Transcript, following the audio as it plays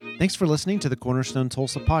Thanks for listening to the Cornerstone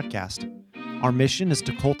Tulsa podcast. Our mission is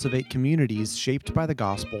to cultivate communities shaped by the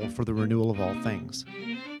gospel for the renewal of all things.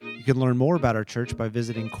 You can learn more about our church by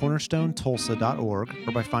visiting cornerstonetulsa.org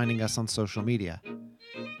or by finding us on social media.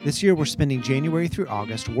 This year, we're spending January through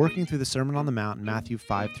August working through the Sermon on the Mount in Matthew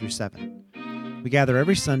 5 through 7. We gather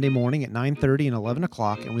every Sunday morning at 9:30 and 11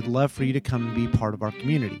 o'clock, and we'd love for you to come and be part of our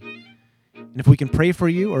community. And if we can pray for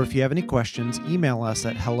you or if you have any questions, email us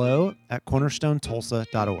at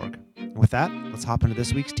hello@cornerstonetulsa.org. And with that, let's hop into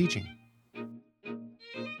this week's teaching.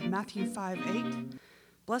 Matthew 5:8,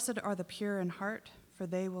 Blessed are the pure in heart, for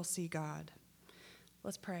they will see God.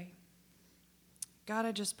 Let's pray. God,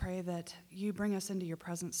 I just pray that you bring us into your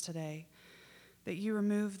presence today, that you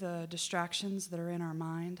remove the distractions that are in our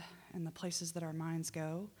mind and the places that our minds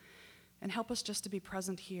go, and help us just to be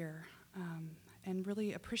present here and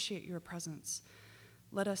really appreciate your presence.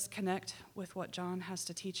 Let us connect with what John has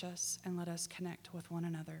to teach us, and let us connect with one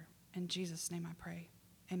another. In Jesus' name I pray.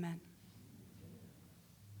 Amen.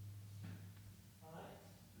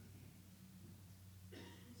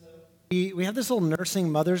 We have this little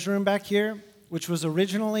nursing mother's room back here, which was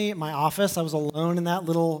originally my office. I was alone in that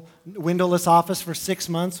little windowless office for 6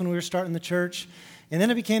 months when we were starting the church. And then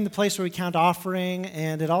it became the place where we count offering,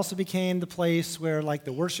 and it also became the place where like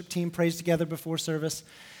the worship team prays together before service.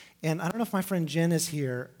 And I don't know if my friend Jen is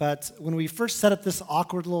here, but when we first set up this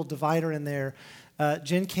awkward little divider in there,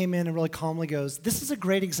 Jen came in and really calmly goes, "This is a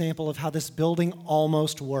great example of how this building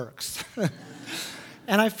almost works."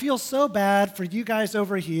 And I feel so bad for you guys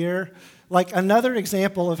over here. Like another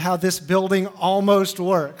example of how this building almost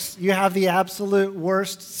works. You have the absolute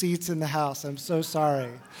worst seats in the house. I'm so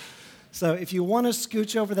sorry. So if you want to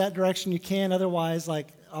scooch over that direction, you can. Otherwise,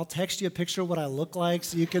 I'll text you a picture of what I look like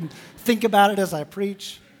so you can think about it as I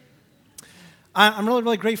preach. I'm really,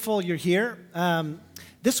 really grateful you're here.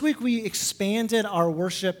 This week we expanded our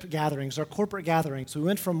worship gatherings, our corporate gatherings. We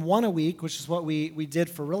went from one a week, which is what we did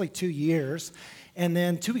for really 2 years. And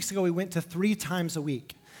then 2 weeks ago we went to 3 times a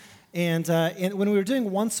week. And when we were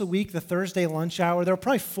doing once a week, the Thursday lunch hour, there were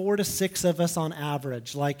probably 4 to 6 of us on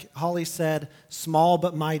average. Like Holly said, small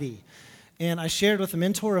but mighty. And I shared with a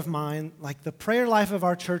mentor of mine, like the prayer life of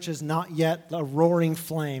our church is not yet a roaring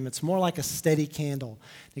flame. It's more like a steady candle.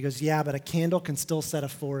 He goes, yeah, but a candle can still set a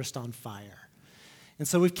forest on fire. And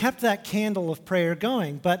so we've kept that candle of prayer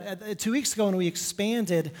going. But 2 weeks ago when we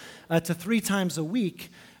expanded to 3 times a week,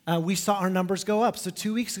 we saw our numbers go up. So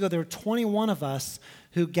 2 weeks ago, there were 21 of us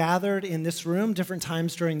who gathered in this room different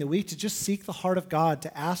times during the week to just seek the heart of God,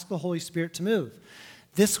 to ask the Holy Spirit to move.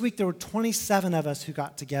 This week, there were 27 of us who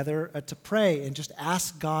got together to pray and just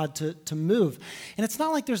ask God to move. And it's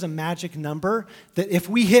not like there's a magic number that if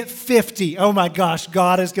we hit 50, oh my gosh,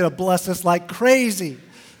 God is going to bless us like crazy.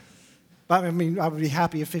 But I mean, I would be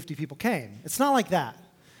happy if 50 people came. It's not like that.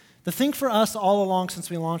 The thing for us all along since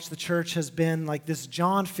we launched the church has been like this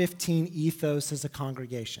John 15 ethos as a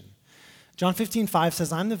congregation. John 15:5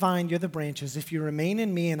 says, I'm the vine, you're the branches. If you remain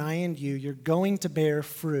in me and I in you, you're going to bear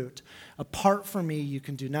fruit. Apart from me, you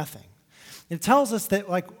can do nothing. It tells us that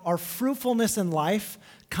like our fruitfulness in life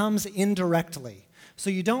comes indirectly. So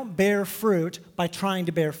you don't bear fruit by trying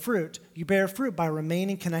to bear fruit. You bear fruit by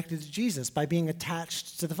remaining connected to Jesus, by being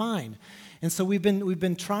attached to the vine. And so we've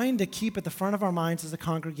been trying to keep at the front of our minds as a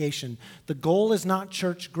congregation. The goal is not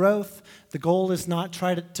church growth. The goal is not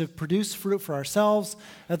try to produce fruit for ourselves.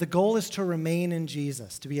 The goal is to remain in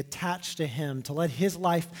Jesus, to be attached to him, to let his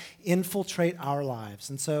life infiltrate our lives.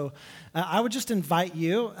 And so I would just invite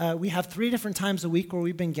you. We have 3 different times a week where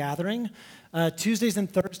we've been gathering. Tuesdays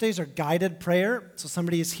and Thursdays are guided prayer. So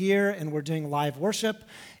somebody is here and we're doing live worship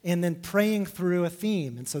and then praying through a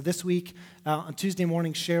theme. And so this week on Tuesday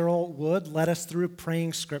morning, Cheryl Wood led us through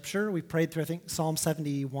praying scripture. We prayed through, I think, Psalm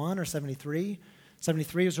 71 or 73.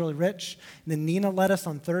 73 was really rich. And then Nina led us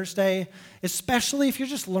on Thursday. Especially if you're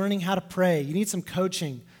just learning how to pray, you need some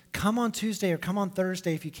coaching. Come on Tuesday or come on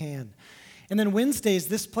Thursday if you can. And then Wednesdays,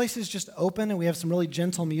 this place is just open, and we have some really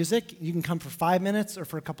gentle music. You can come for 5 minutes or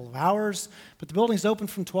for a couple of hours, but the building's open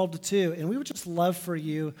from 12 to 2, and we would just love for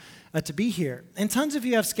you to be here. And tons of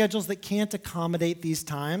you have schedules that can't accommodate these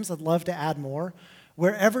times. I'd love to add more.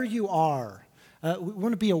 Wherever you are, we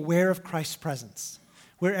want to be aware of Christ's presence.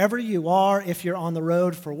 Wherever you are, if you're on the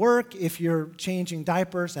road for work, if you're changing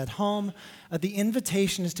diapers at home, the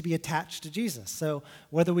invitation is to be attached to Jesus. So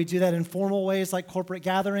whether we do that in formal ways like corporate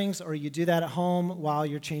gatherings, or you do that at home while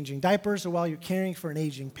you're changing diapers or while you're caring for an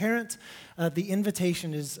aging parent, the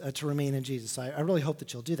invitation is to remain in Jesus. So I really hope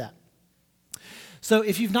that you'll do that. So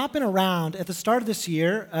if you've not been around, at the start of this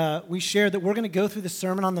year, we shared that we're going to go through the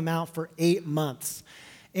Sermon on the Mount for 8 months.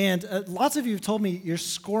 And lots of you have told me you're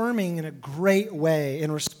squirming in a great way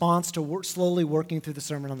in response to slowly working through the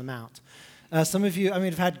Sermon on the Mount. Some of you,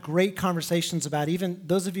 have had great conversations about, even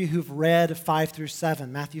those of you who've read 5 through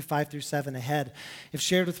 7, Matthew 5 through 7 ahead, have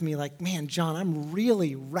shared with me like, man, John, I'm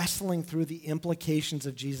really wrestling through the implications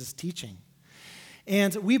of Jesus' teaching.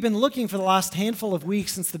 And we've been looking for the last handful of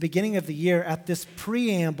weeks since the beginning of the year at this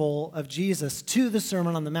preamble of Jesus to the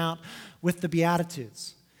Sermon on the Mount with the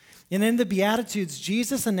Beatitudes. And in the Beatitudes,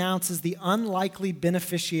 Jesus announces the unlikely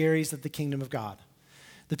beneficiaries of the kingdom of God,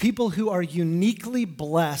 the people who are uniquely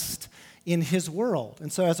blessed in his world.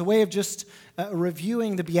 And so as a way of just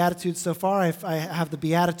reviewing the Beatitudes so far, I have the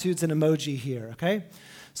Beatitudes in emoji here, okay?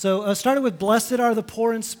 So starting with, blessed are the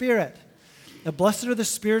poor in spirit. Blessed are the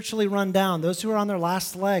spiritually run down, those who are on their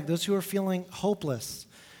last leg, those who are feeling hopeless.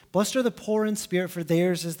 Blessed are the poor in spirit, for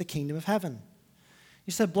theirs is the kingdom of heaven.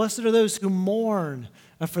 He said, blessed are those who mourn,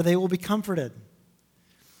 for they will be comforted.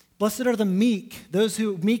 Blessed are the meek. Those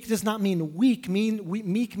who, meek does not mean weak.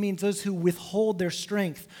 Meek means those who withhold their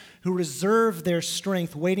strength, who reserve their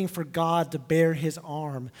strength, waiting for God to bear his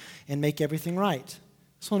arm and make everything right.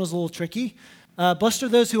 This one was a little tricky. Blessed are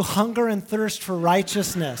those who hunger and thirst for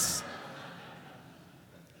righteousness.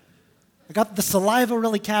 I got the saliva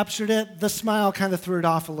really captured it. The smile kind of threw it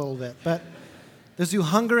off a little bit. But those who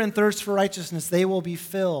hunger and thirst for righteousness, they will be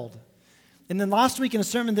filled. And then last week in a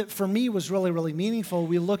sermon that for me was really, really meaningful,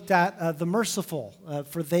 we looked at the merciful,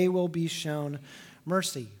 for they will be shown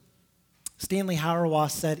mercy. Stanley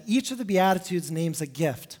Hauerwas said, each of the Beatitudes names a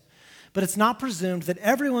gift, but it's not presumed that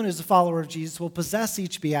everyone who's a follower of Jesus will possess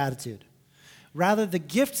each Beatitude. Rather, the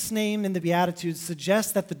gifts named in the Beatitudes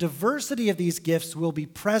suggest that the diversity of these gifts will be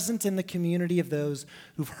present in the community of those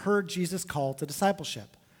who've heard Jesus' call to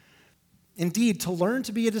discipleship. Indeed, to learn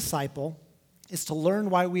to be a disciple is to learn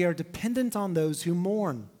why we are dependent on those who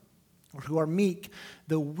mourn or who are meek,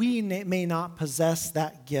 though we may not possess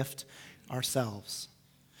that gift ourselves.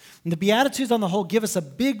 And the Beatitudes on the whole give us a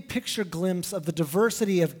big picture glimpse of the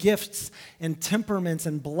diversity of gifts and temperaments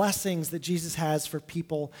and blessings that Jesus has for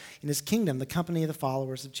people in his kingdom, the company of the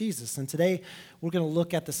followers of Jesus. And today we're going to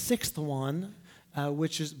look at the sixth one,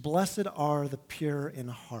 which is blessed are the pure in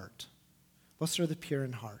heart. Blessed are the pure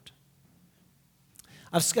in heart.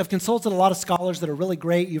 I've consulted a lot of scholars that are really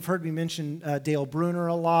great. You've heard me mention Dale Bruner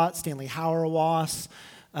a lot, Stanley Hauerwas,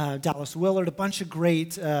 Dallas Willard, a bunch of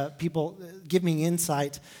great people give me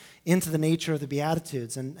insight into the nature of the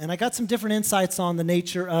Beatitudes. And I got some different insights on the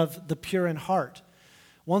nature of the pure in heart.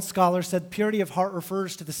 One scholar said purity of heart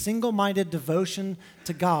refers to the single-minded devotion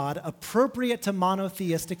to God appropriate to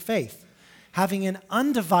monotheistic faith. Having an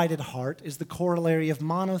undivided heart is the corollary of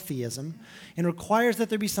monotheism and requires that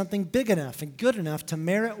there be something big enough and good enough to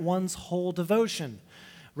merit one's whole devotion,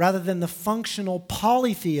 rather than the functional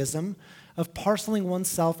polytheism of parceling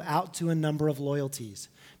oneself out to a number of loyalties.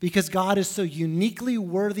 Because God is so uniquely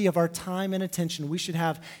worthy of our time and attention, we should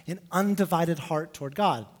have an undivided heart toward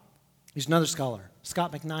God. Here's another scholar,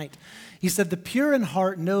 Scott McKnight. He said, the pure in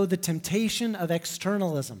heart know the temptation of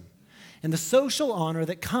externalism and the social honor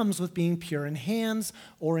that comes with being pure in hands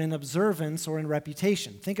or in observance or in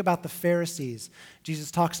reputation. Think about the Pharisees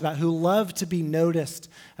Jesus talks about, who love to be noticed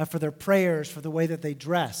for their prayers, for the way that they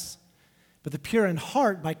dress. But the pure in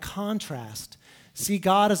heart, by contrast, see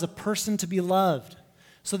God as a person to be loved.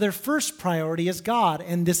 So their first priority is God,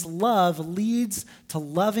 and this love leads to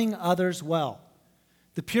loving others well.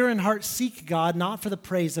 The pure in heart seek God not for the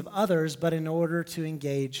praise of others, but in order to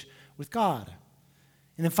engage with God.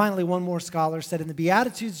 And then finally, one more scholar said, in the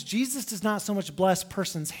Beatitudes, Jesus does not so much bless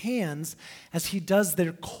persons' hands as he does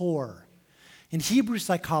their core. In Hebrew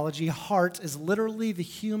psychology, heart is literally the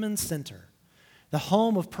human center. The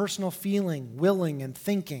home of personal feeling, willing, and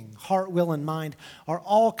thinking, heart, will, and mind are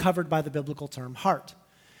all covered by the biblical term heart.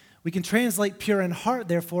 We can translate pure in heart,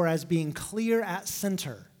 therefore, as being clear at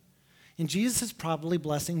center. And Jesus is probably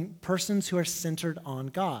blessing persons who are centered on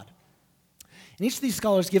God. And each of these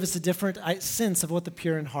scholars give us a different sense of what the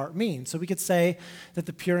pure in heart means. So we could say that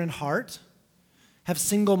the pure in heart have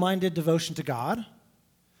single-minded devotion to God,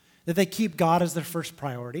 that they keep God as their first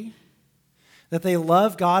priority, that they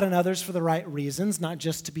love God and others for the right reasons, not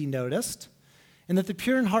just to be noticed, and that the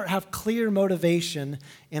pure in heart have clear motivation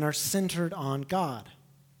and are centered on God.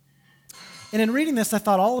 And in reading this, I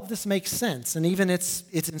thought all of this makes sense, and even it's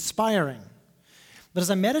inspiring. But as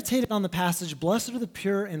I meditated on the passage, blessed are the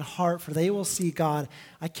pure in heart, for they will see God,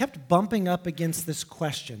 I kept bumping up against this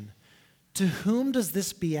question: to whom does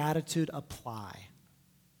this beatitude apply?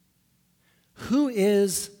 Who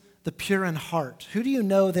is the pure in heart? Who do you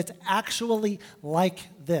know that's actually like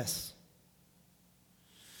this?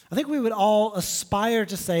 I think we would all aspire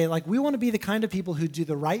to say, like, we want to be the kind of people who do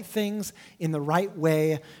the right things in the right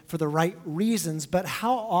way for the right reasons, but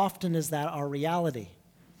how often is that our reality?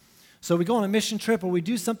 So we go on a mission trip or we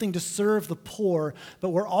do something to serve the poor, but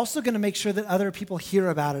we're also going to make sure that other people hear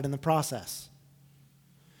about it in the process.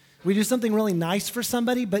 We do something really nice for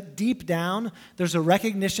somebody, but deep down, there's a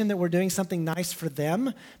recognition that we're doing something nice for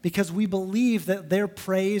them because we believe that their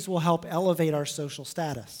praise will help elevate our social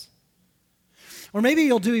status. Or maybe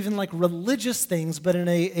you'll do even like religious things, but in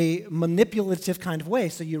a manipulative kind of way.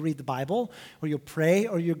 So you read the Bible, or you'll pray,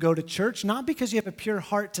 or you go to church, not because you have a pure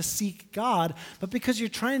heart to seek God, but because you're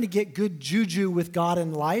trying to get good juju with God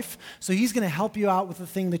in life, so He's going to help you out with the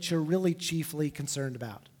thing that you're really chiefly concerned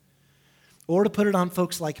about. Or to put it on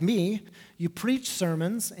folks like me, you preach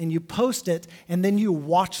sermons and you post it, and then you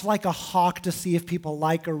watch like a hawk to see if people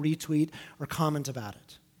like or retweet or comment about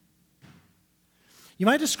it. You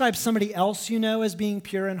might describe somebody else you know as being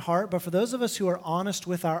pure in heart, but for those of us who are honest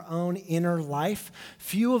with our own inner life,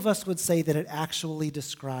 few of us would say that it actually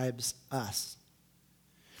describes us.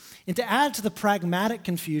 And to add to the pragmatic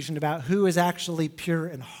confusion about who is actually pure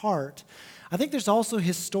in heart, I think there's also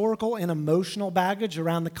historical and emotional baggage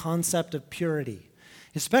around the concept of purity,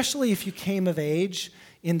 especially if you came of age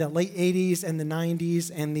in the late 80s and the 90s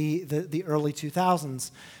and the early 2000s,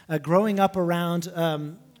 growing up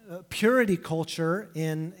around purity culture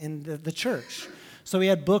in the church. So we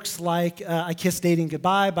had books like I Kissed Dating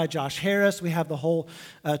Goodbye by Josh Harris. We have the whole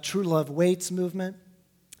True Love Waits movement.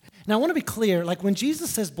 Now, I want to be clear, like when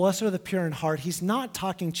Jesus says, blessed are the pure in heart, He's not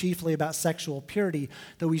talking chiefly about sexual purity,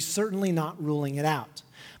 though He's certainly not ruling it out.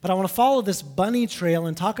 But I want to follow this bunny trail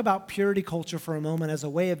and talk about purity culture for a moment as a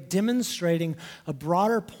way of demonstrating a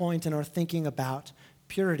broader point in our thinking about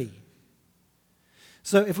purity.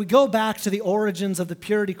 So if we go back to the origins of the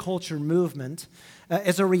purity culture movement,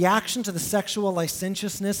 as a reaction to the sexual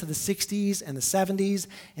licentiousness of the 60s and the 70s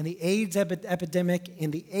and the AIDS epidemic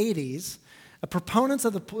in the 80s, proponents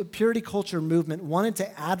of the purity culture movement wanted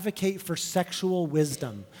to advocate for sexual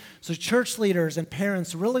wisdom. So church leaders and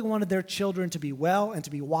parents really wanted their children to be well and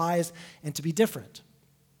to be wise and to be different.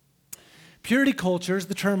 Purity culture is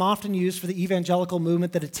the term often used for the evangelical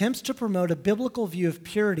movement that attempts to promote a biblical view of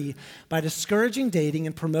purity by discouraging dating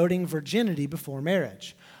and promoting virginity before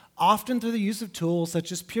marriage, often through the use of tools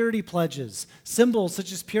such as purity pledges, symbols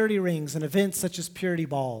such as purity rings, and events such as purity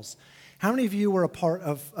balls. How many of you were a part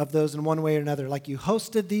of those in one way or another? Like you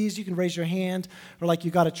hosted these, you can raise your hand, or like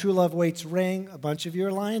you got a True Love Waits ring. A bunch of you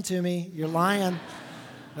are lying to me. You're lying.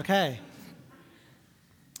 Okay.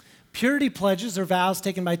 Purity pledges are vows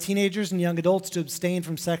taken by teenagers and young adults to abstain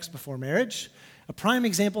from sex before marriage. A prime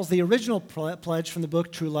example is the original pledge from the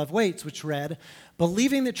book True Love Waits, which read,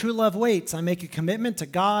 believing that true love waits, I make a commitment to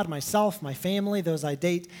God, myself, my family, those I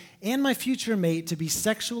date, and my future mate to be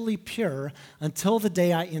sexually pure until the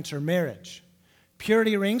day I enter marriage.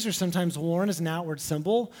 Purity rings are sometimes worn as an outward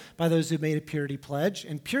symbol by those who made a purity pledge,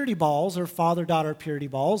 and purity balls, or father-daughter purity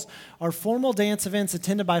balls, are formal dance events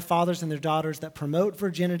attended by fathers and their daughters that promote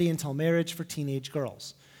virginity until marriage for teenage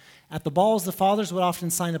girls. At the balls, the fathers would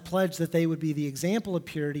often sign a pledge that they would be the example of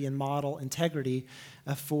purity and model integrity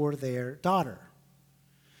for their daughter.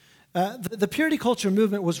 The purity culture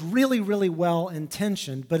movement was really, really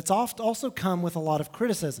well-intentioned, but it's also come with a lot of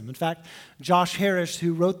criticism. In fact, Josh Harris,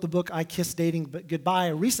 who wrote the book I Kissed Dating Goodbye,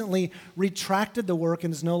 recently retracted the work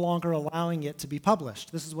and is no longer allowing it to be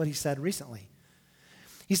published. This is what he said recently.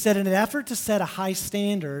 He said, in an effort to set a high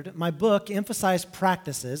standard, my book emphasized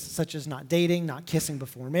practices such as not dating, not kissing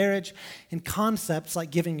before marriage, and concepts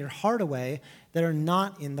like giving your heart away that are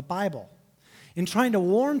not in the Bible. In trying to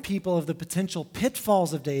warn people of the potential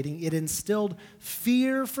pitfalls of dating, it instilled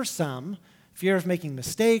fear for some, fear of making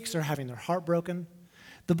mistakes or having their heart broken.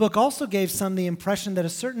 The book also gave some the impression that a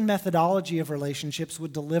certain methodology of relationships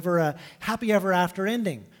would deliver a happy ever after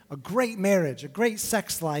ending, a great marriage, a great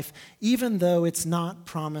sex life, even though it's not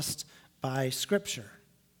promised by Scripture.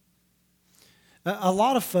 A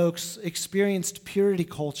lot of folks experienced purity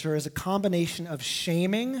culture as a combination of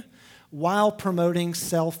shaming while promoting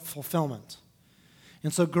self-fulfillment.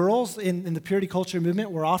 And so girls in the purity culture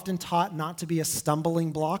movement were often taught not to be a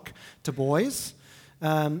stumbling block to boys.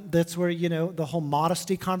 That's where, the whole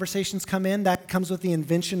modesty conversations come in. That comes with the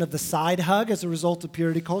invention of the side hug as a result of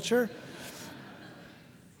purity culture.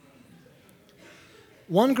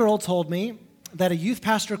 One girl told me that a youth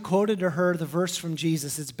pastor quoted to her the verse from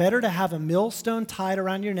Jesus, it's better to have a millstone tied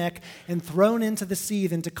around your neck and thrown into the sea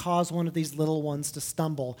than to cause one of these little ones to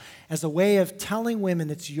stumble, as a way of telling women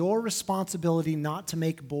it's your responsibility not to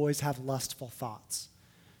make boys have lustful thoughts.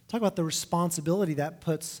 Talk about the responsibility that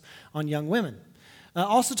puts on young women.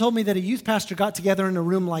 Also told me that a youth pastor got together in a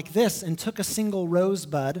room like this and took a single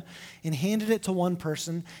rosebud and handed it to one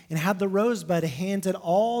person and had the rosebud handed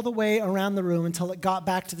all the way around the room until it got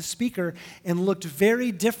back to the speaker and looked very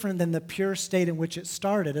different than the pure state in which it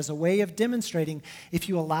started, as a way of demonstrating if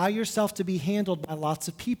you allow yourself to be handled by lots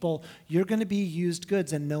of people, you're going to be used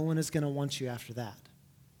goods and no one is going to want you after that.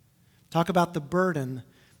 Talk about the burden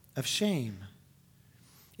of shame.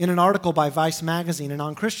 In an article by Vice Magazine, a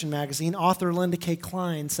non-Christian magazine, author Linda K.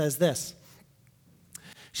 Klein says this.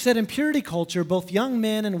 She said, in purity culture, both young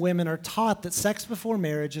men and women are taught that sex before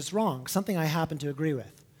marriage is wrong, something I happen to agree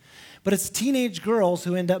with. But it's teenage girls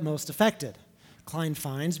who end up most affected, Klein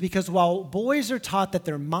finds, because while boys are taught that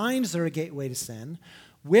their minds are a gateway to sin,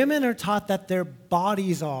 women are taught that their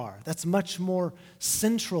bodies are. That's much more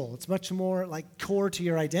central. It's much more like core to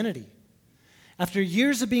your identity. After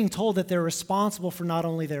years of being told that they're responsible for not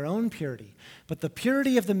only their own purity, but the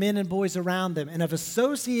purity of the men and boys around them, and of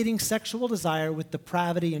associating sexual desire with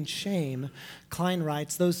depravity and shame, Klein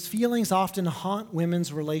writes, those feelings often haunt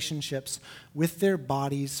women's relationships with their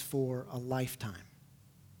bodies for a lifetime.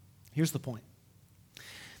 Here's the point.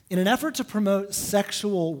 In an effort to promote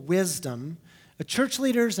sexual wisdom, church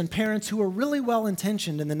leaders and parents who were really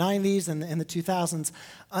well-intentioned in the 90s and the 2000s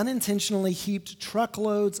unintentionally heaped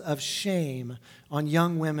truckloads of shame on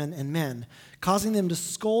young women and men, causing them to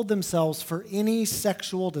scold themselves for any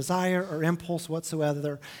sexual desire or impulse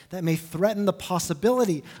whatsoever that may threaten the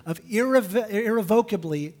possibility of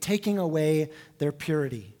irrevocably taking away their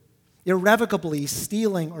purity, irrevocably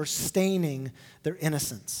stealing or staining their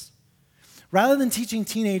innocence. Rather than teaching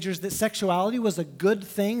teenagers that sexuality was a good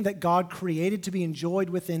thing that God created to be enjoyed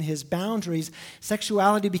within his boundaries,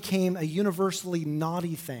 sexuality became a universally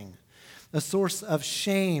naughty thing, a source of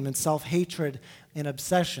shame and self-hatred and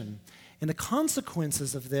obsession. And the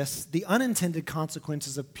consequences of this, the unintended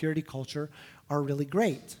consequences of purity culture, are really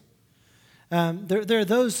great. There are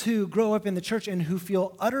those who grow up in the church and who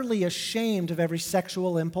feel utterly ashamed of every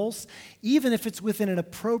sexual impulse, even if it's within an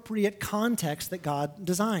appropriate context that God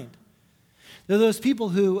designed. There are those people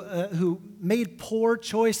who made poor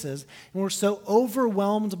choices and were so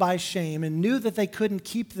overwhelmed by shame and knew that they couldn't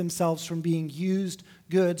keep themselves from being used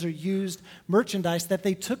goods or used merchandise that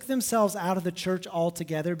they took themselves out of the church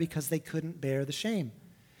altogether because they couldn't bear the shame.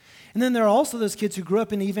 And then there are also those kids who grew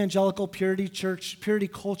up in evangelical purity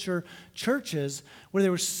culture churches where they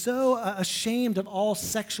were so ashamed of all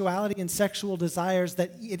sexuality and sexual desires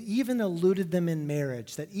that it even eluded them in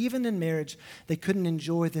marriage, that even in marriage they couldn't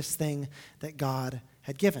enjoy this thing that God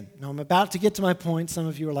had given. Now I'm about to get to my point. Some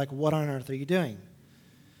of you are like, what on earth are you doing?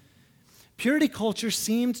 Purity culture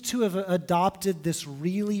seemed to have adopted this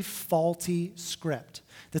really faulty script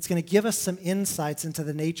that's going to give us some insights into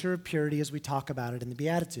the nature of purity as we talk about it in the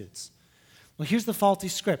Beatitudes. Well, here's the faulty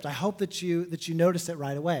script. I hope that you notice it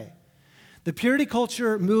right away. The purity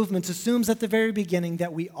culture movement assumes at the very beginning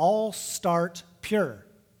that we all start pure,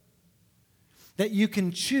 that you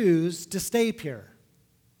can choose to stay pure,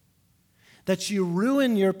 that you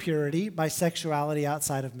ruin your purity by sexuality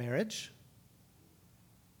outside of marriage,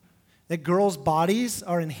 that girls' bodies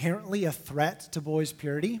are inherently a threat to boys'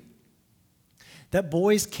 purity, that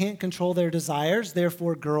boys can't control their desires,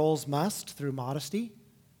 therefore girls must through modesty,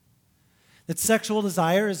 that sexual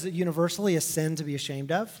desire is universally a sin to be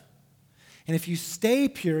ashamed of, and if you stay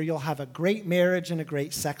pure, you'll have a great marriage and a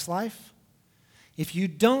great sex life. If you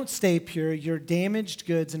don't stay pure, you're damaged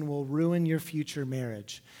goods and will ruin your future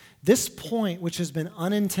marriage. This point, which has been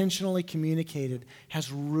unintentionally communicated,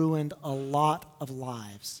 has ruined a lot of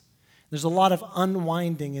lives. There's a lot of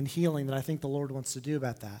unwinding and healing that I think the Lord wants to do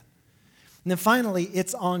about that. And then finally,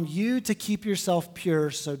 it's on you to keep yourself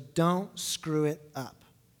pure, so don't screw it up.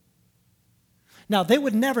 Now, they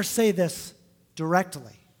would never say this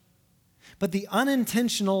directly, but the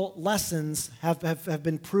unintentional lessons have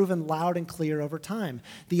been proven loud and clear over time.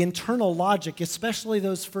 The internal logic, especially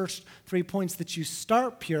those first 3 points that you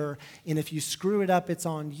start pure, and if you screw it up, it's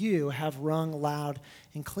on you, have rung loud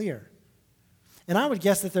and clear. And I would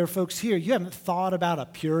guess that there are folks here, you haven't thought about a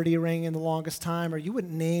purity ring in the longest time, or you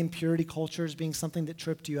wouldn't name purity culture as being something that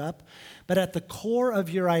tripped you up. But at the core of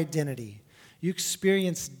your identity, you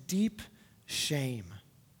experience deep shame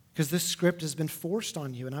because this script has been forced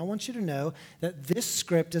on you. And I want you to know that this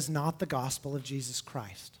script is not the gospel of Jesus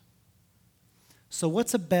Christ. So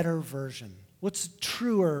what's a better version? What's a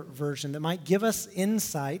truer version that might give us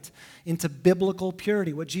insight into biblical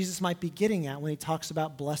purity, what Jesus might be getting at when he talks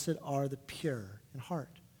about blessed are the pure in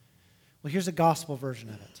heart? Well, here's a gospel version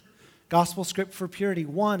of it. Gospel script for purity.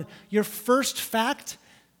 1, your first fact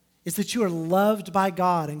is that you are loved by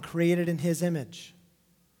God and created in his image.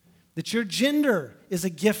 That your gender is a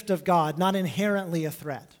gift of God, not inherently a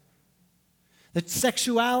threat. That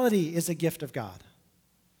sexuality is a gift of God.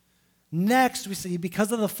 Next, we see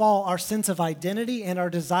because of the fall, our sense of identity and our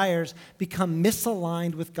desires become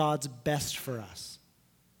misaligned with God's best for us.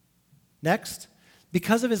 Next,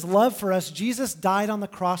 because of his love for us, Jesus died on the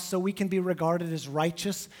cross so we can be regarded as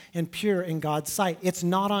righteous and pure in God's sight. It's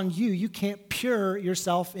not on you. You can't pure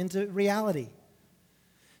yourself into reality.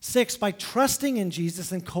 6, by trusting in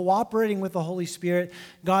Jesus and cooperating with the Holy Spirit,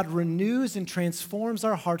 God renews and transforms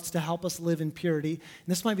our hearts to help us live in purity. And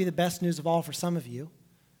this might be the best news of all for some of you.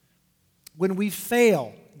 When we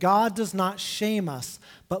fail, God does not shame us,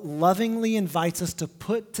 but lovingly invites us to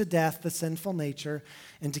put to death the sinful nature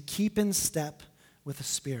and to keep in step with the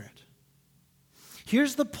Spirit.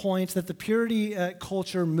 Here's the point that the purity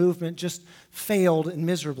culture movement just failed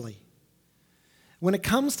miserably. When it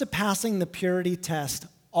comes to passing the purity test,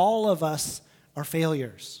 all of us are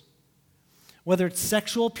failures. Whether it's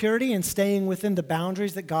sexual purity and staying within the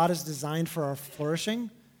boundaries that God has designed for our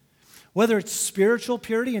flourishing, whether it's spiritual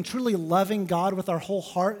purity and truly loving God with our whole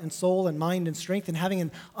heart and soul and mind and strength and having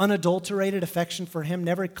an unadulterated affection for him,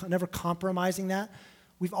 never compromising that,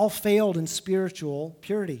 we've all failed in spiritual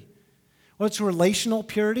purity. Whether it's relational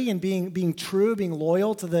purity and being true, being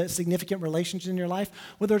loyal to the significant relationships in your life,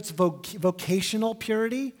 whether it's vocational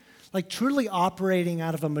purity, like truly operating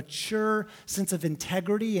out of a mature sense of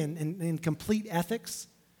integrity and complete ethics.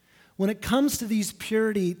 When it comes to these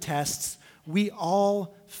purity tests, we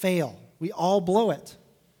all fail. We all blow it.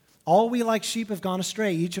 All we like sheep have gone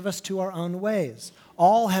astray, each of us to our own ways.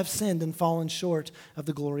 All have sinned and fallen short of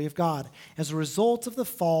the glory of God. As a result of the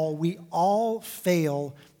fall, we all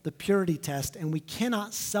fail the purity test, and we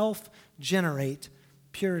cannot self-generate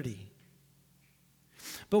purity.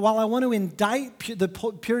 But while I want to indict the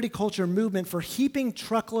purity culture movement for heaping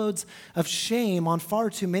truckloads of shame on far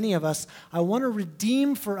too many of us, I want to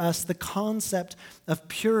redeem for us the concept of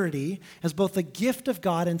purity as both a gift of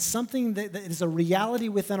God and something that is a reality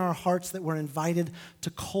within our hearts that we're invited to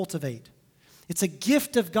cultivate. It's a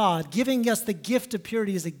gift of God. Giving us the gift of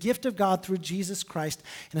purity is a gift of God through Jesus Christ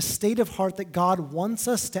in a state of heart that God wants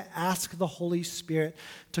us to ask the Holy Spirit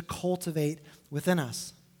to cultivate within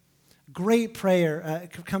us. Great prayer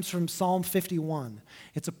comes from Psalm 51.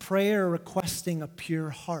 It's a prayer requesting a pure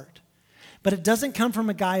heart. But it doesn't come from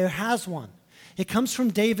a guy who has one. It comes from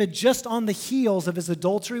David just on the heels of his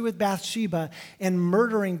adultery with Bathsheba and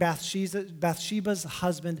murdering Bathsheba's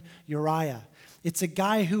husband Uriah. It's a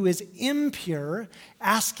guy who is impure,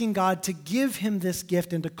 asking God to give him this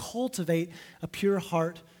gift and to cultivate a pure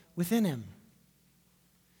heart within him.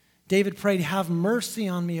 David prayed, "Have mercy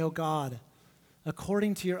on me, O God,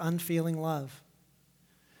 according to your unfailing love.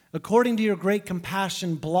 According to your great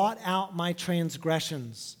compassion, blot out my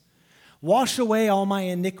transgressions. Wash away all my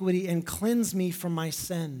iniquity and cleanse me from my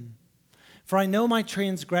sin. For I know my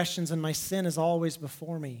transgressions and my sin is always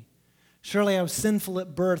before me. Surely I was sinful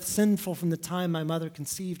at birth, sinful from the time my mother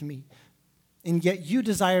conceived me. And yet you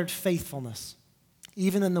desired faithfulness,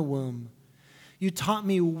 even in the womb. You taught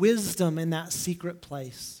me wisdom in that secret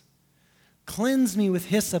place. Cleanse me with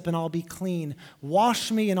hyssop and I'll be clean.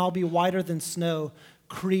 Wash me and I'll be whiter than snow.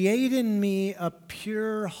 Create in me a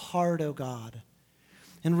pure heart, O God,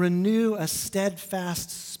 and renew a steadfast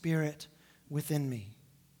spirit within me."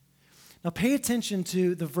 Now pay attention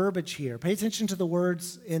to the verbiage here. Pay attention to the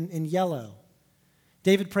words in yellow.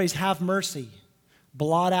 David prays, "Have mercy,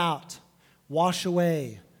 blot out, wash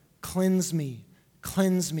away, cleanse me,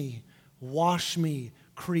 wash me,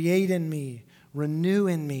 create in me, renew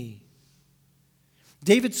in me."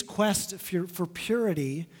 David's quest for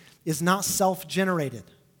purity is not self-generated.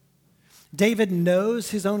 David knows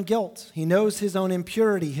his own guilt. He knows his own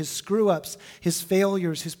impurity, his screw-ups, his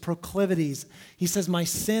failures, his proclivities. He says, "My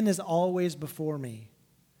sin is always before me."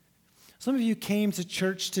 Some of you came to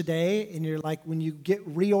church today and you're like, when you get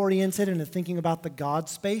reoriented into thinking about the God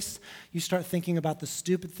space, you start thinking about the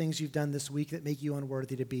stupid things you've done this week that make you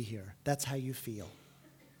unworthy to be here. That's how you feel.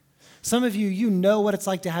 Some of you, you know what it's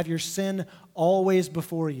like to have your sin always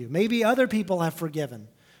before you. Maybe other people have forgiven,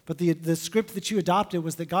 but the script that you adopted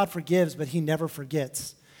was that God forgives, but he never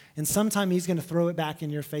forgets. And sometime he's going to throw it back in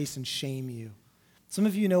your face and shame you. Some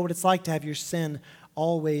of you know what it's like to have your sin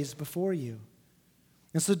always before you.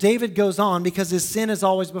 And so David goes on, because his sin is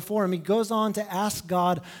always before him, he goes on to ask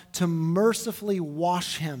God to mercifully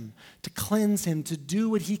wash him, to cleanse him, to do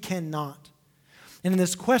what he cannot. And in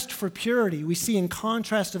this quest for purity, we see in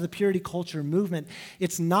contrast to the purity culture movement,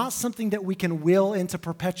 it's not something that we can will into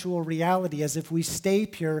perpetual reality as if we stay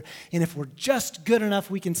pure and if we're just good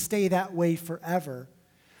enough, we can stay that way forever.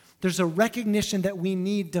 There's a recognition that we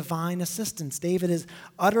need divine assistance. David is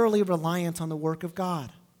utterly reliant on the work of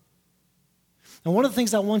God. And one of the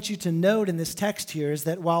things I want you to note in this text here is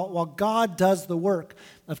that while God does the work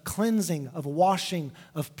of cleansing, of washing,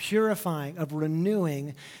 of purifying, of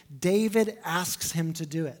renewing, David asks him to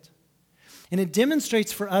do it. And it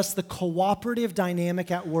demonstrates for us the cooperative dynamic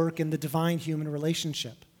at work in the divine-human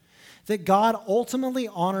relationship, that God ultimately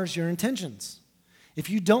honors your intentions. If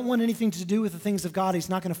you don't want anything to do with the things of God, he's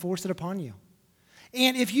not going to force it upon you.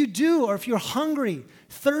 And if you do, or if you're hungry,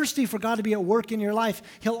 thirsty for God to be at work in your life,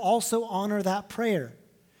 he'll also honor that prayer.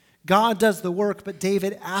 God does the work, but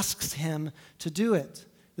David asks him to do it.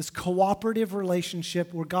 This cooperative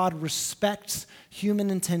relationship where God respects human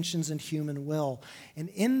intentions and human will. And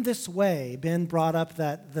in this way, Ben brought up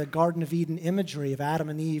that the Garden of Eden imagery of Adam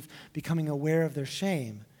and Eve becoming aware of their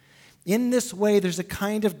shame. In this way, there's a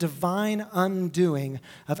kind of divine undoing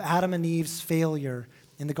of Adam and Eve's failure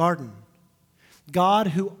in the garden. God,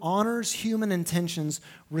 who honors human intentions,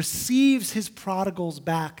 receives his prodigals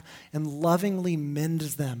back and lovingly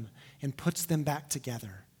mends them and puts them back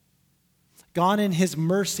together. God, in his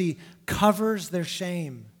mercy, covers their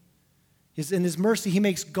shame. In his mercy, he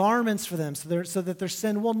makes garments for them so that their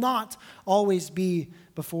sin will not always be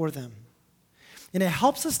before them. And it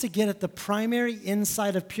helps us to get at the primary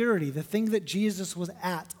insight of purity, the thing that Jesus was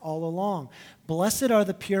at all along. Blessed are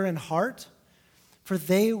the pure in heart, for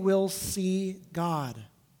they will see God.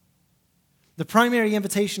 The primary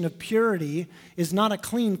invitation of purity is not a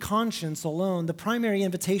clean conscience alone. The primary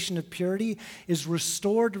invitation of purity is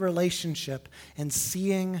restored relationship and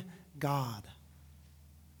seeing God.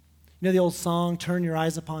 You know the old song, Turn Your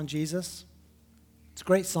Eyes Upon Jesus? It's a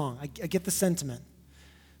great song. I get the sentiment.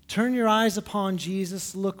 Turn your eyes upon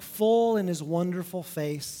Jesus, look full in his wonderful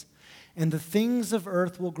face, and the things of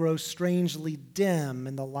earth will grow strangely dim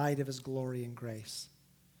in the light of his glory and grace.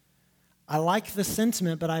 I like the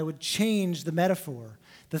sentiment, but I would change the metaphor.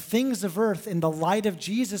 The things of earth in the light of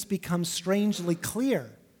Jesus become strangely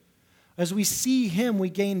clear. As we see him, we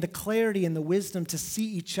gain the clarity and the wisdom to see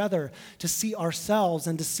each other, to see ourselves,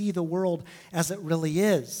 and to see the world as it really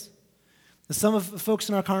is. Some of the folks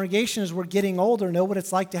in our congregation, as we're getting older, know what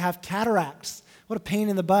it's like to have cataracts. What a pain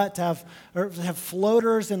in the butt to have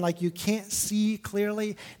floaters and like you can't see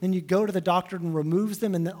clearly. Then you go to the doctor and removes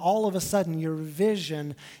them, and then all of a sudden your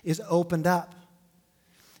vision is opened up.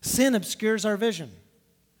 Sin obscures our vision.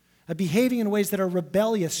 Behaving in ways that are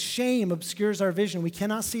rebellious, shame obscures our vision. We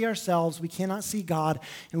cannot see ourselves, we cannot see God,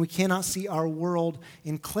 and we cannot see our world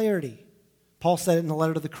in clarity. Paul said it in the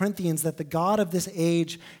letter to the Corinthians that the God of this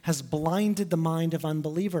age has blinded the mind of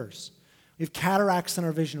unbelievers. We have cataracts in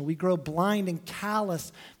our vision. We grow blind and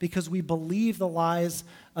callous because we believe the lies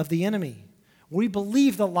of the enemy. We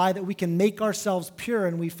believe the lie that we can make ourselves pure,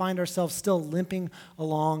 and we find ourselves still limping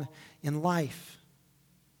along in life.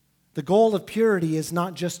 The goal of purity is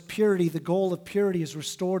not just purity. The goal of purity is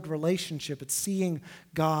restored relationship. It's seeing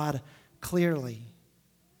God clearly.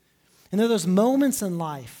 And there are those moments in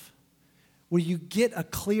life where you get a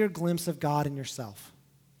clear glimpse of God in yourself.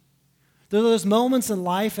 There are those moments in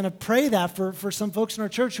life, and I pray that for some folks in our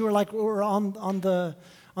church who are on the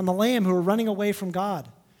lam, who are running away from God.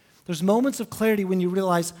 There's moments of clarity when you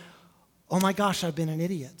realize, oh my gosh, I've been an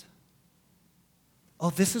idiot. Oh,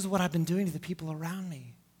 this is what I've been doing to the people around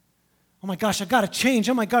me. Oh my gosh, I've got to change.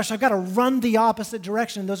 Oh my gosh, I've got to run the opposite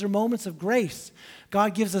direction. Those are moments of grace.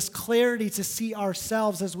 God gives us clarity to see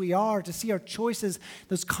ourselves as we are, to see our choices,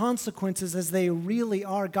 those consequences as they really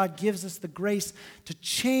are. God gives us the grace to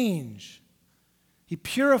change. He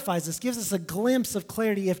purifies us, gives us a glimpse of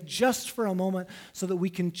clarity, if just for a moment, so that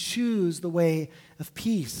we can choose the way of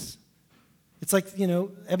peace. It's like,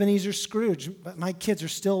 Ebenezer Scrooge. My kids are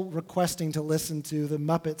still requesting to listen to the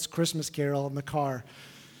Muppets Christmas Carol in the car.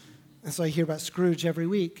 And so I hear about Scrooge every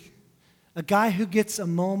week. A guy who gets a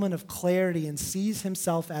moment of clarity and sees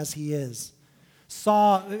himself as he is.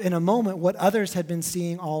 Saw in a moment what others had been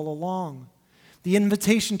seeing all along. The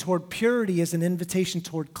invitation toward purity is an invitation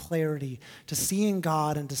toward clarity, to seeing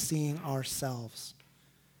God and to seeing ourselves.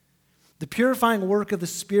 The purifying work of the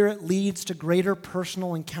Spirit leads to greater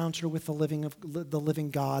personal encounter with the living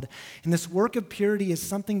God. And this work of purity is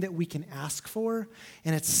something that we can ask for,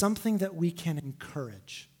 and it's something that we can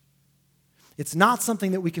encourage. It's not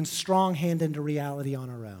something that we can strong-hand into reality on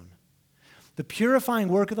our own. The purifying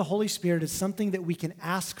work of the Holy Spirit is something that we can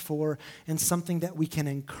ask for and something that we can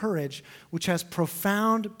encourage, which has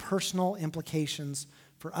profound personal implications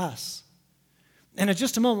for us. And in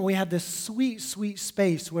just a moment, we have this sweet, sweet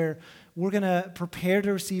space where we're going to prepare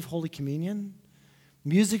to receive Holy Communion.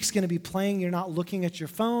 Music's going to be playing. You're not looking at your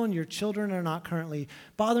phone. Your children are not currently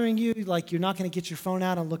bothering you. Like, you're not going to get your phone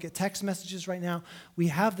out and look at text messages right now. We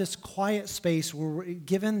have this quiet space where we're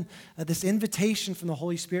given this invitation from the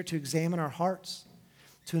Holy Spirit to examine our hearts,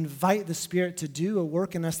 to invite the Spirit to do a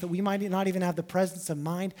work in us that we might not even have the presence of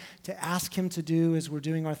mind to ask Him to do as we're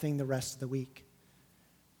doing our thing the rest of the week.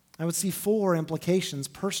 I would see 4 implications,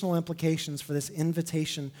 personal implications for this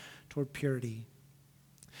invitation toward purity.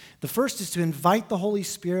 The first is to invite the Holy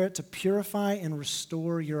Spirit to purify and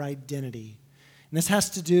restore your identity. And this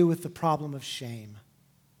has to do with the problem of shame.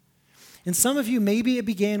 And some of you, maybe it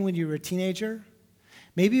began when you were a teenager.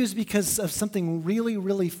 Maybe it was because of something really,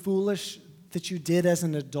 really foolish that you did as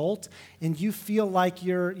an adult, and you feel like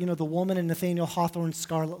you're, the woman in Nathaniel Hawthorne's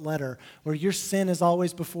Scarlet Letter, where your sin is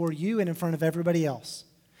always before you and in front of everybody else.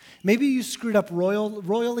 Maybe you screwed up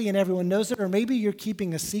royally and everyone knows it, or maybe you're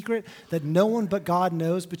keeping a secret that no one but God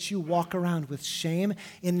knows, but you walk around with shame.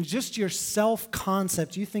 In just your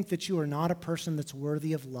self-concept, you think that you are not a person that's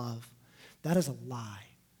worthy of love. That is a lie.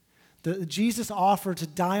 Jesus' offer to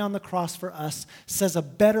die on the cross for us says a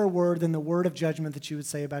better word than the word of judgment that you would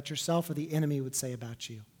say about yourself or the enemy would say about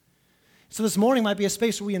you. So this morning might be a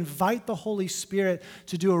space where we invite the Holy Spirit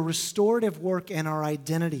to do a restorative work in our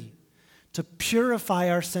identity, to purify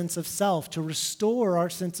our sense of self, to restore our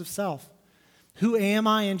sense of self. Who am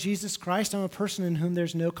I in Jesus Christ? I'm a person in whom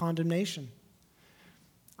there's no condemnation.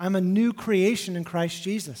 I'm a new creation in Christ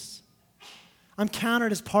Jesus. I'm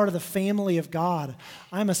counted as part of the family of God.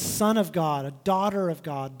 I'm a son of God, a daughter of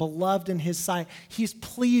God, beloved in His sight. He's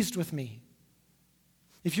pleased with me.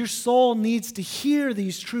 If your soul needs to hear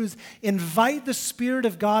these truths, invite the Spirit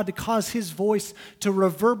of God to cause His voice to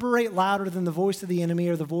reverberate louder than the voice of the enemy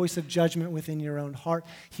or the voice of judgment within your own heart.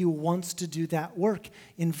 He wants to do that work.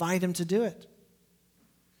 Invite Him to do it.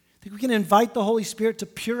 I think we can invite the Holy Spirit to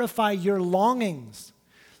purify your longings.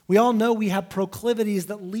 We all know we have proclivities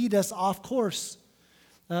that lead us off course.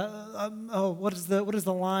 What is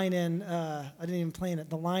the line in, I didn't even plan it,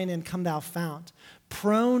 the line in Come Thou Fount.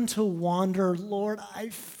 Prone to wander, Lord, I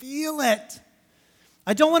feel it.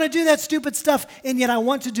 I don't want to do that stupid stuff, and yet I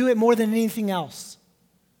want to do it more than anything else.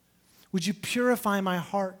 Would you purify my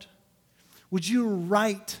heart? Would you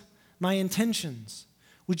right my intentions?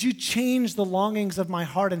 Would you change the longings of my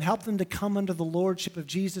heart and help them to come under the lordship of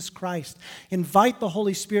Jesus Christ? Invite the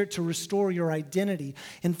Holy Spirit to restore your identity.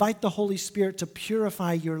 Invite the Holy Spirit to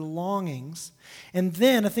purify your longings. And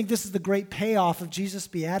then, I think this is the great payoff of Jesus'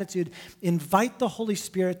 beatitude, invite the Holy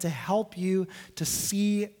Spirit to help you to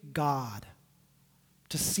see God.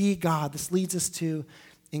 To see God. This leads us to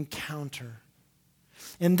encounter.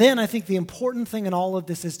 And then I think the important thing in all of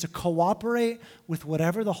this is to cooperate with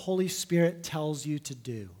whatever the Holy Spirit tells you to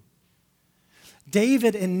do.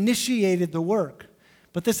 David initiated the work,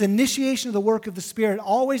 but this initiation of the work of the Spirit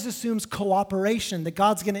always assumes cooperation, that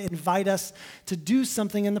God's going to invite us to do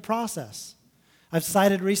something in the process. I've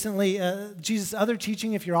cited recently Jesus' other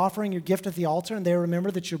teaching, if you're offering your gift at the altar and they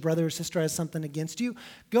remember that your brother or sister has something against you,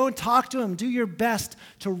 go and talk to him. Do your best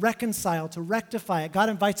to reconcile, to rectify it. God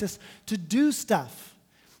invites us to do stuff.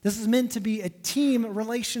 This is meant to be a team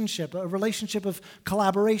relationship, a relationship of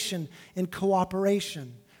collaboration and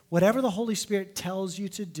cooperation. Whatever the Holy Spirit tells you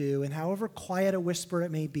to do, and however quiet a whisper it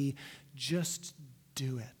may be, just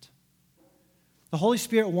do it. The Holy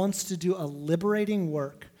Spirit wants to do a liberating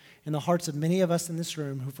work in the hearts of many of us in this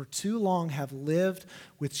room who for too long have lived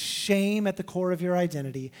with shame at the core of your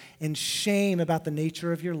identity and shame about the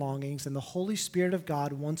nature of your longings, and the Holy Spirit of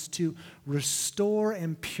God wants to restore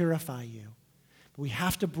and purify you. We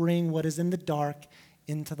have to bring what is in the dark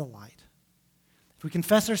into the light. If we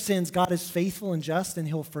confess our sins, God is faithful and just, and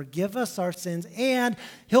He'll forgive us our sins, and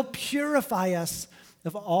He'll purify us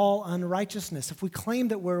of all unrighteousness. If we claim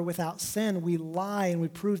that we're without sin, we lie and we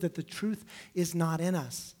prove that the truth is not in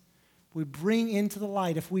us. We bring into the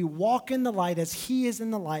light. If we walk in the light as He is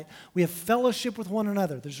in the light, we have fellowship with one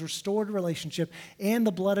another. There's restored relationship, and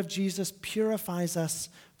the blood of Jesus purifies us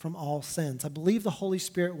from all sins. I believe the Holy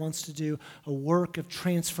Spirit wants to do a work of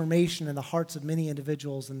transformation in the hearts of many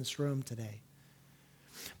individuals in this room today.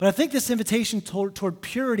 But I think this invitation toward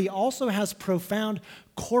purity also has profound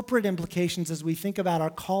corporate implications as we think about our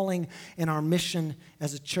calling and our mission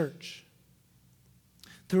as a church.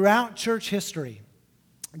 Throughout church history,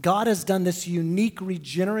 God has done this unique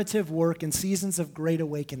regenerative work in seasons of great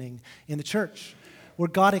awakening in the church, where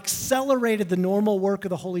God accelerated the normal work of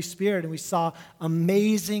the Holy Spirit, and we saw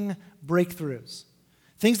amazing breakthroughs.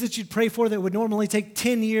 Things that you'd pray for that would normally take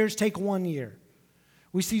 10 years, take 1 year.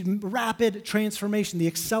 We see rapid transformation, the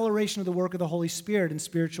acceleration of the work of the Holy Spirit in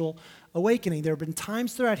spiritual awakening. There have been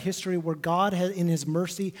times throughout history where God, in his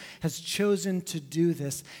mercy, has chosen to do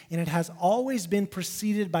this, and it has always been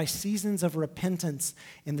preceded by seasons of repentance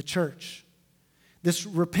in the church. This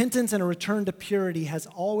repentance and a return to purity has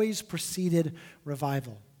always preceded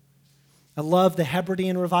revival. I love the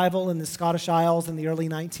Hebridean revival in the Scottish Isles in the early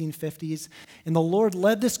 1950s. And the Lord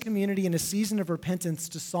led this community in a season of repentance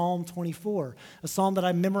to Psalm 24, a psalm that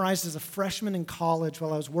I memorized as a freshman in college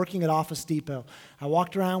while I was working at Office Depot. I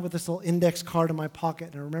walked around with this little index card in my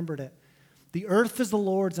pocket and I remembered it. The earth is the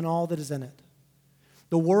Lord's and all that is in it,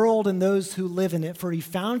 the world and those who live in it, for he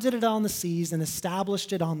founded it on the seas and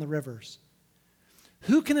established it on the rivers.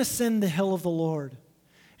 Who can ascend the hill of the Lord?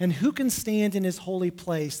 And who can stand in his holy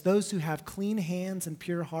place? Those who have clean hands and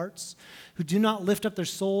pure hearts, who do not lift up their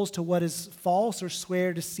souls to what is false or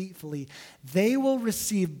swear deceitfully. They will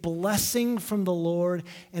receive blessing from the Lord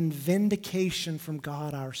and vindication from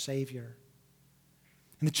God our Savior.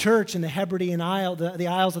 And the church in the Hebridean Isle, the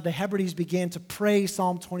Isles of the Hebrides began to pray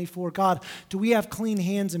Psalm 24. God, do we have clean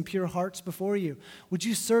hands and pure hearts before you? Would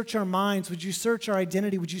you search our minds? Would you search our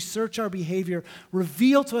identity? Would you search our behavior?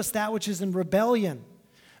 Reveal to us that which is in rebellion.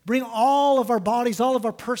 Bring all of our bodies, all of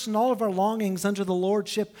our person, all of our longings under the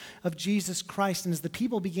lordship of Jesus Christ. And as the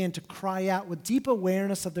people began to cry out with deep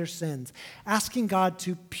awareness of their sins, asking God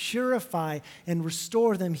to purify and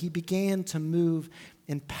restore them, he began to move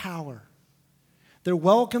in power. Their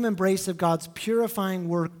welcome embrace of God's purifying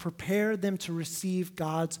work prepared them to receive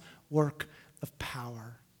God's work of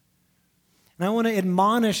power. And I want to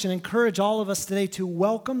admonish and encourage all of us today to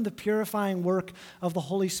welcome the purifying work of the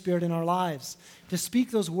Holy Spirit in our lives, to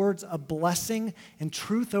speak those words of blessing and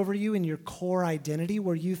truth over you in your core identity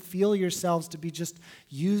where you feel yourselves to be just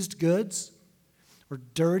used goods or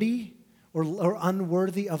dirty or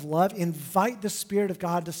unworthy of love. Invite the Spirit of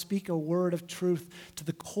God to speak a word of truth to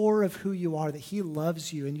the core of who you are, that he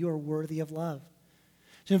loves you and you are worthy of love.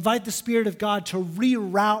 To invite the Spirit of God to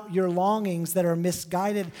reroute your longings that are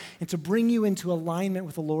misguided and to bring you into alignment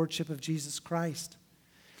with the Lordship of Jesus Christ.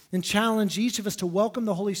 And challenge each of us to welcome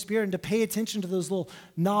the Holy Spirit and to pay attention to those little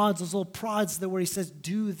nods, those little prods where he says,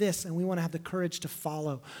 do this, and we want to have the courage to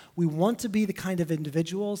follow. We want to be the kind of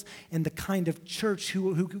individuals and the kind of church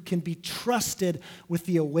who can be trusted with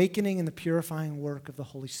the awakening and the purifying work of the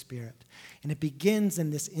Holy Spirit. And it begins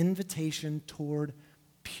in this invitation toward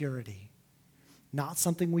purity. Not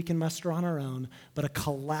something we can muster on our own, but a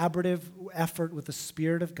collaborative effort with the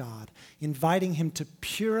Spirit of God, inviting him to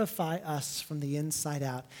purify us from the inside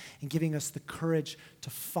out and giving us the courage to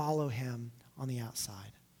follow him on the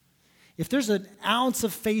outside. If there's an ounce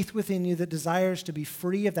of faith within you that desires to be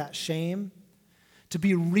free of that shame, to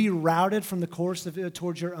be rerouted from the course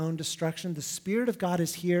towards your own destruction, the Spirit of God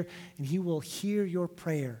is here and he will hear your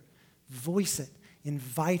prayer. Voice it.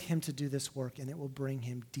 Invite him to do this work and it will bring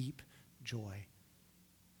him deep joy.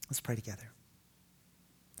 Let's pray together.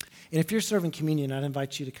 And if you're serving communion, I'd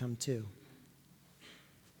invite you to come too.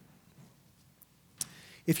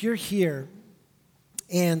 If you're here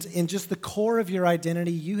and in just the core of your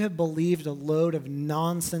identity, you have believed a load of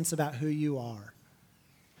nonsense about who you are,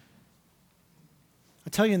 I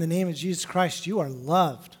tell you in the name of Jesus Christ, you are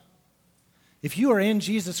loved. If you are in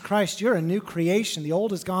Jesus Christ, you're a new creation. The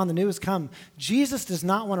old is gone, the new has come. Jesus does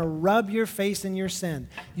not want to rub your face in your sin.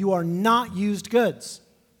 You are not used goods.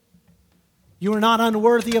 You are not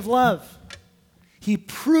unworthy of love. He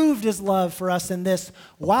proved his love for us in this.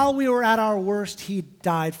 While we were at our worst, he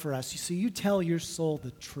died for us. So you tell your soul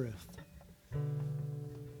the truth.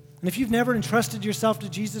 And if you've never entrusted yourself to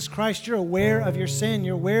Jesus Christ, you're aware of your sin,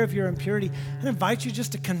 you're aware of your impurity, I invite you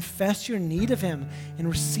just to confess your need of him and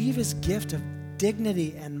receive his gift of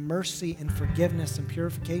dignity and mercy and forgiveness and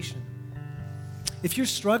purification. If you're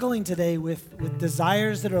struggling today with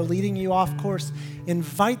desires that are leading you off course,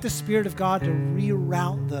 invite the Spirit of God to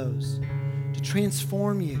reroute those, to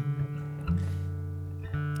transform you.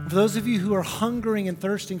 For those of you who are hungering and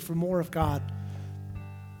thirsting for more of God,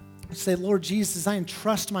 say, Lord Jesus, I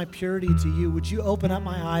entrust my purity to you. Would you open up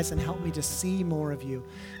my eyes and help me to see more of you?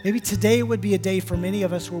 Maybe today would be a day for many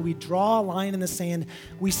of us where we draw a line in the sand.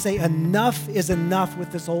 We say enough is enough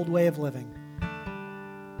with this old way of living.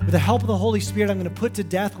 With the help of the Holy Spirit, I'm going to put to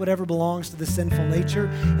death whatever belongs to the sinful nature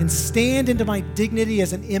and stand into my dignity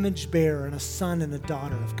as an image bearer and a son and a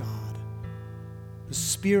daughter of God. The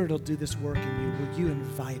Spirit will do this work in you. Will you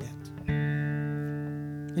invite it?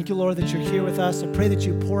 Thank you, Lord, that you're here with us. I pray that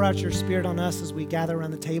you pour out your Spirit on us as we gather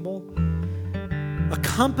around the table.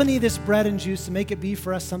 Accompany this bread and juice to make it be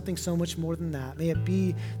for us something so much more than that. May it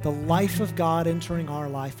be the life of God entering our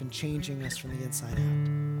life and changing us from the inside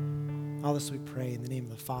out. All this we pray in the name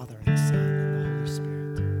of the Father, and the Son, and the Holy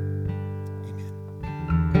Spirit.